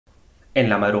En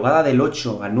la madrugada del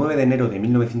 8 al 9 de enero de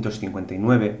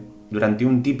 1959, durante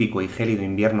un típico y gélido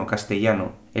invierno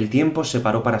castellano, el tiempo se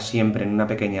paró para siempre en una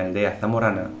pequeña aldea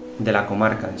zamorana de la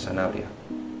comarca de Sanabria.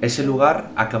 Ese lugar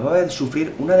acababa de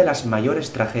sufrir una de las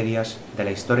mayores tragedias de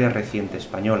la historia reciente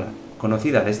española,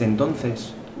 conocida desde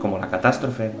entonces como la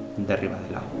catástrofe de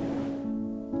Ribadelago.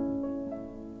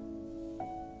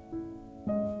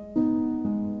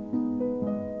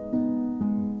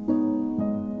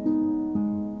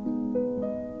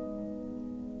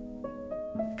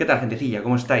 ¿Qué tal, gentecilla?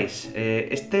 ¿Cómo estáis?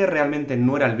 Este realmente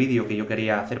no era el vídeo que yo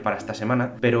quería hacer para esta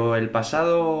semana, pero el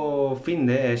pasado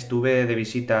finde estuve de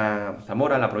visita a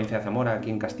Zamora, la provincia de Zamora, aquí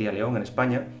en Castilla y León, en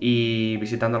España, y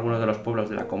visitando algunos de los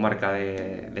pueblos de la comarca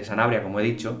de Sanabria, como he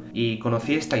dicho, y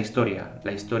conocí esta historia,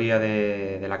 la historia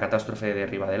de la catástrofe de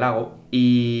Ribadelago,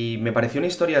 y me pareció una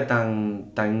historia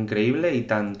tan increíble y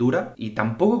tan dura, y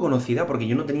tan poco conocida, porque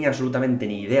yo no tenía absolutamente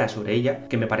ni idea sobre ella,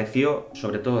 que me pareció,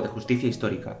 sobre todo de justicia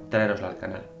histórica, traerosla al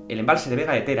canal. El embalse de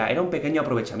Vega de Tera era un pequeño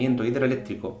aprovechamiento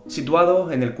hidroeléctrico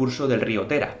situado en el curso del río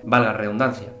Tera, valga la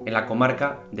redundancia, en la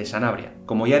comarca de Sanabria,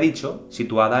 como ya he dicho,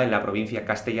 situada en la provincia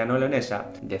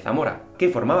castellano-leonesa de Zamora, que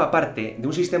formaba parte de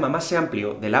un sistema más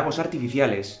amplio de lagos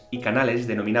artificiales y canales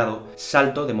denominado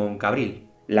Salto de Moncabril.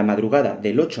 La madrugada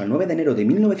del 8 al 9 de enero de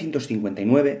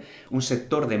 1959, un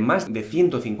sector de más de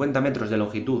 150 metros de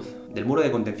longitud del muro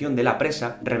de contención de la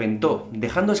presa reventó,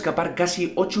 dejando escapar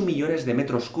casi 8 millones de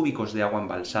metros cúbicos de agua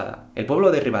embalsada. El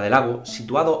pueblo de Ribadelago,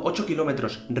 situado 8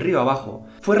 kilómetros río abajo,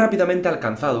 fue rápidamente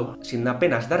alcanzado, sin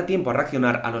apenas dar tiempo a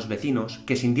reaccionar a los vecinos,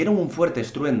 que sintieron un fuerte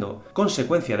estruendo,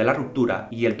 consecuencia de la ruptura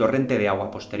y el torrente de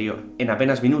agua posterior. En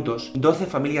apenas minutos, 12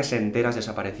 familias enteras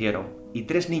desaparecieron y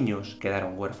 3 niños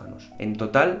quedaron huérfanos. En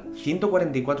total,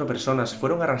 144 personas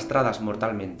fueron arrastradas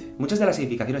mortalmente. Muchas de las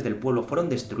edificaciones del pueblo fueron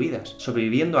destruidas,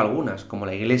 sobreviviendo algunas, como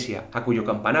la iglesia, a cuyo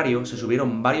campanario se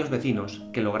subieron varios vecinos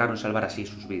que lograron salvar así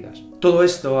sus vidas. Todo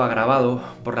esto agravado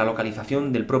por la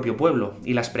localización del propio pueblo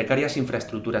y las precarias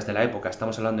infraestructuras de la época,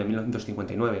 estamos hablando de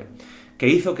 1959, que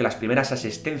hizo que las primeras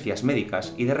asistencias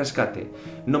médicas y de rescate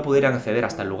no pudieran acceder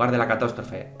hasta el lugar de la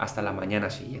catástrofe hasta la mañana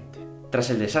siguiente. Tras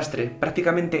el desastre,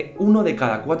 prácticamente 1 de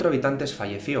cada 4 habitantes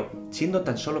falleció, siendo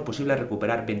tan solo posible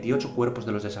recuperar 28 cuerpos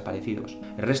de los desaparecidos.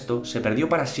 El resto se perdió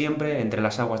para siempre entre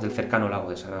las aguas del cercano lago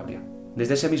de Sanabria.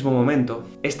 Desde ese mismo momento,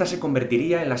 esta se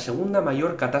convertiría en la segunda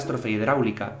mayor catástrofe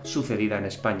hidráulica sucedida en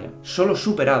España, solo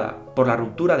superada por la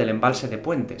ruptura del embalse de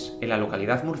Puentes, en la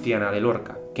localidad murciana de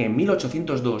Lorca, que en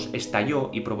 1802 estalló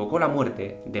y provocó la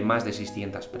muerte de más de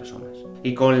 600 personas.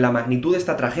 Y con la magnitud de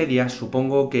esta tragedia,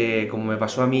 supongo que, como me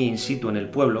pasó a mí in situ en el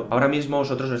pueblo, ahora mismo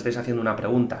vosotros os estáis haciendo una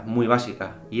pregunta muy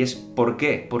básica, y es ¿por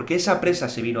qué? ¿Por qué esa presa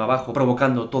se vino abajo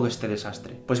provocando todo este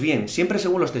desastre? Pues bien, siempre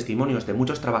según los testimonios de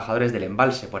muchos trabajadores del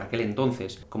embalse por aquel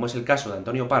entonces, como es el caso de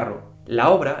Antonio Parro,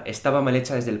 la obra estaba mal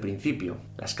hecha desde el principio.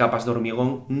 Las capas de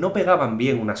hormigón no pegaban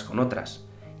bien unas con otras,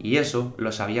 y eso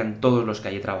lo sabían todos los que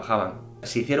allí trabajaban.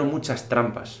 Se hicieron muchas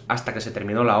trampas hasta que se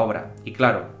terminó la obra, y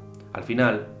claro, al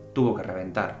final tuvo que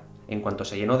reventar, en cuanto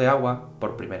se llenó de agua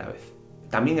por primera vez.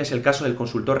 También es el caso del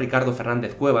consultor Ricardo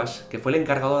Fernández Cuevas, que fue el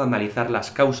encargado de analizar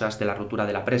las causas de la ruptura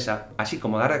de la presa, así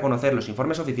como dar a conocer los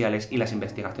informes oficiales y las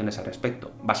investigaciones al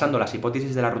respecto, basando las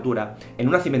hipótesis de la ruptura en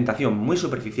una cimentación muy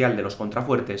superficial de los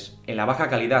contrafuertes, en la baja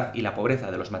calidad y la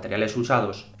pobreza de los materiales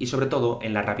usados, y sobre todo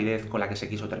en la rapidez con la que se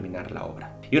quiso terminar la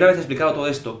obra. Y una vez explicado todo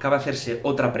esto, cabe hacerse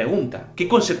otra pregunta. ¿Qué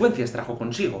consecuencias trajo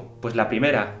consigo? Pues la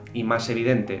primera, y más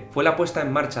evidente, fue la puesta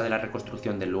en marcha de la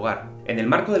reconstrucción del lugar. En el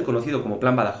marco del conocido como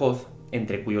Plan Badajoz,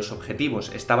 entre cuyos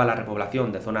objetivos estaba la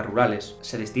repoblación de zonas rurales,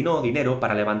 se destinó dinero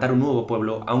para levantar un nuevo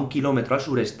pueblo a 1 kilómetro al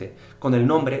sureste con el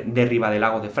nombre de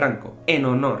Ribadelago de Franco, en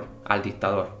honor al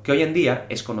dictador, que hoy en día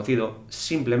es conocido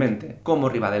simplemente como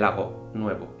Ribadelago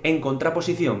Nuevo, en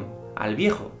contraposición al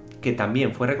viejo, que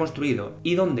también fue reconstruido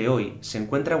y donde hoy se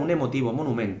encuentra un emotivo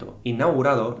monumento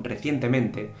inaugurado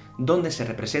recientemente donde se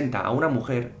representa a una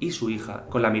mujer y su hija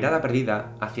con la mirada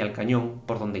perdida hacia el cañón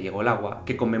por donde llegó el agua,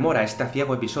 que conmemora este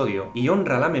aciago episodio y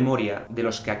honra la memoria de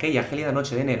los que aquella gélida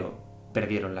noche de enero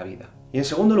perdieron la vida. Y en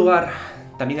segundo lugar,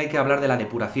 también hay que hablar de la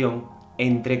depuración,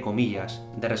 entre comillas,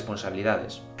 de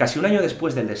responsabilidades. Casi un año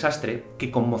después del desastre, que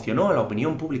conmocionó a la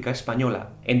opinión pública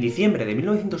española, en diciembre de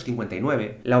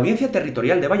 1959, la Audiencia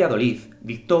Territorial de Valladolid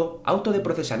dictó auto de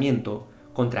procesamiento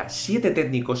contra 7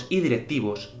 técnicos y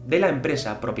directivos de la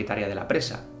empresa propietaria de la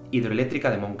presa,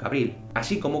 hidroeléctrica de Moncabril,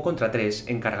 así como contra 3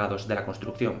 encargados de la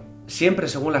construcción. Siempre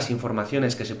según las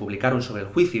informaciones que se publicaron sobre el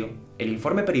juicio, el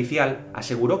informe pericial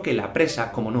aseguró que la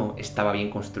presa, como no, estaba bien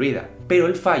construida, pero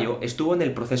el fallo estuvo en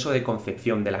el proceso de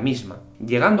concepción de la misma,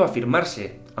 llegando a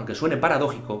afirmarse aunque suene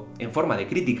paradójico, en forma de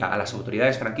crítica a las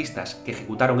autoridades franquistas que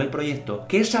ejecutaron el proyecto,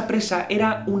 que esa presa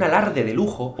era un alarde de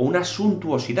lujo o una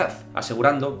suntuosidad,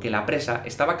 asegurando que la presa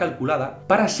estaba calculada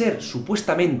para ser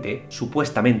supuestamente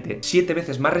 7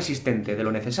 veces más resistente de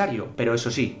lo necesario, pero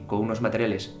eso sí, con unos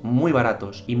materiales muy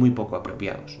baratos y muy poco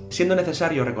apropiados. Siendo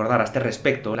necesario recordar a este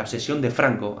respecto la obsesión de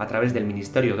Franco a través del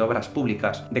Ministerio de Obras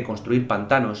Públicas de construir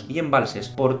pantanos y embalses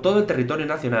por todo el territorio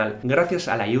nacional gracias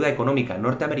a la ayuda económica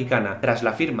norteamericana tras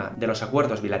la firma de los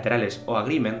acuerdos bilaterales o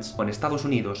agreements con Estados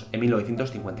Unidos en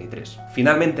 1953.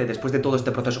 Finalmente, después de todo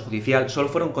este proceso judicial, solo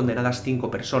fueron condenadas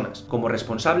 5 personas como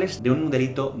responsables de un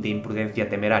delito de imprudencia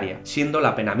temeraria, siendo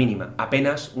la pena mínima,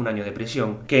 apenas 1 año de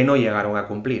prisión, que no llegaron a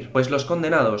cumplir, pues los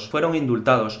condenados fueron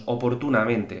indultados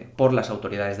oportunamente por las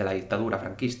autoridades de la dictadura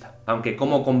franquista, aunque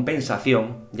como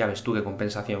compensación, ya ves tú qué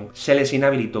compensación, se les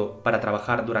inhabilitó para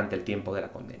trabajar durante el tiempo de la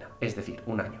condena, es decir,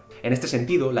 1 año. En este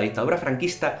sentido, la dictadura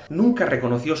franquista nunca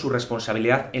reconoció su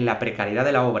responsabilidad en la precariedad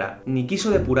de la obra, ni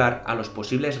quiso depurar a los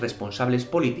posibles responsables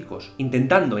políticos,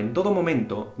 intentando en todo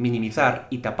momento minimizar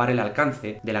y tapar el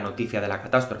alcance de la noticia de la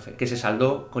catástrofe, que se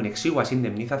saldó con exiguas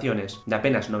indemnizaciones de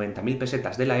apenas 90.000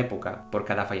 pesetas de la época por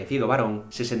cada fallecido varón,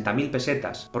 60.000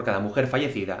 pesetas por cada mujer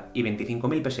fallecida y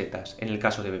 25.000 pesetas en el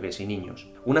caso de bebés y niños.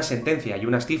 Una sentencia y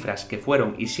unas cifras que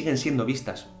fueron y siguen siendo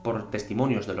vistas por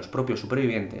testimonios de los propios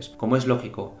supervivientes, como es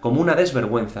lógico, como una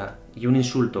desvergüenza y un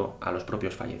insulto a los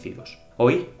propios fallecidos.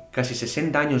 Hoy, casi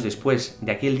 60 años después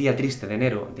de aquel día triste de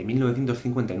enero de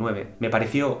 1959, me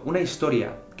pareció una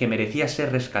historia que merecía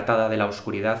ser rescatada de la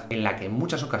oscuridad en la que en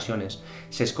muchas ocasiones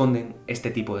se esconden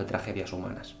este tipo de tragedias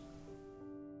humanas.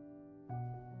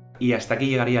 Y hasta aquí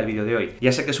llegaría el vídeo de hoy.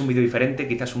 Ya sé que es un vídeo diferente,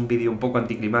 quizás un vídeo un poco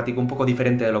anticlimático, un poco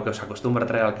diferente de lo que os acostumbro a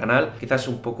traer al canal, quizás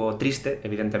un poco triste,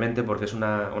 evidentemente, porque es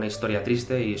una historia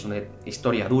triste y es una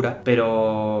historia dura,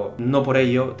 pero no por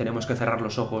ello tenemos que cerrar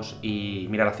los ojos y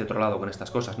mirar hacia otro lado con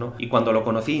estas cosas, ¿no? Y cuando lo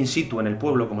conocí in situ en el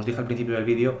pueblo, como os dije al principio del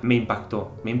vídeo, me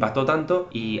impactó tanto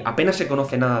y apenas se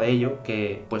conoce nada de ello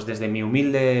que, pues desde mi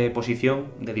humilde posición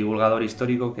de divulgador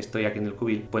histórico que estoy aquí en el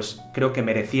Cubil, pues creo que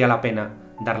merecía la pena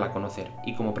darla a conocer.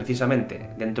 Y como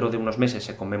precisamente dentro de unos meses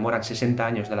se conmemoran 60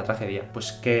 años de la tragedia,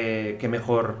 pues qué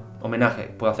mejor homenaje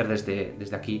puedo hacer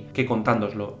desde aquí que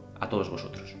contándoslo a todos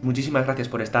vosotros. Muchísimas gracias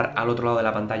por estar al otro lado de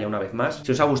la pantalla una vez más.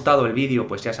 Si os ha gustado el vídeo,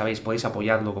 pues ya sabéis, podéis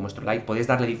apoyarlo con vuestro like, podéis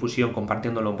darle difusión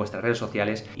compartiéndolo en vuestras redes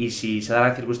sociales, y si se da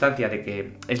la circunstancia de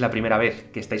que es la primera vez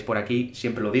que estáis por aquí,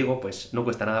 siempre lo digo, pues no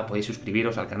cuesta nada, podéis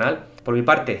suscribiros al canal. Por mi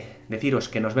parte, deciros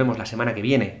que nos vemos la semana que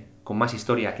viene con más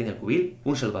historia aquí en el Cubil.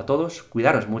 Un saludo a todos,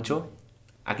 cuidaros mucho.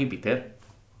 Aquí Peter.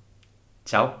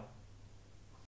 Chao.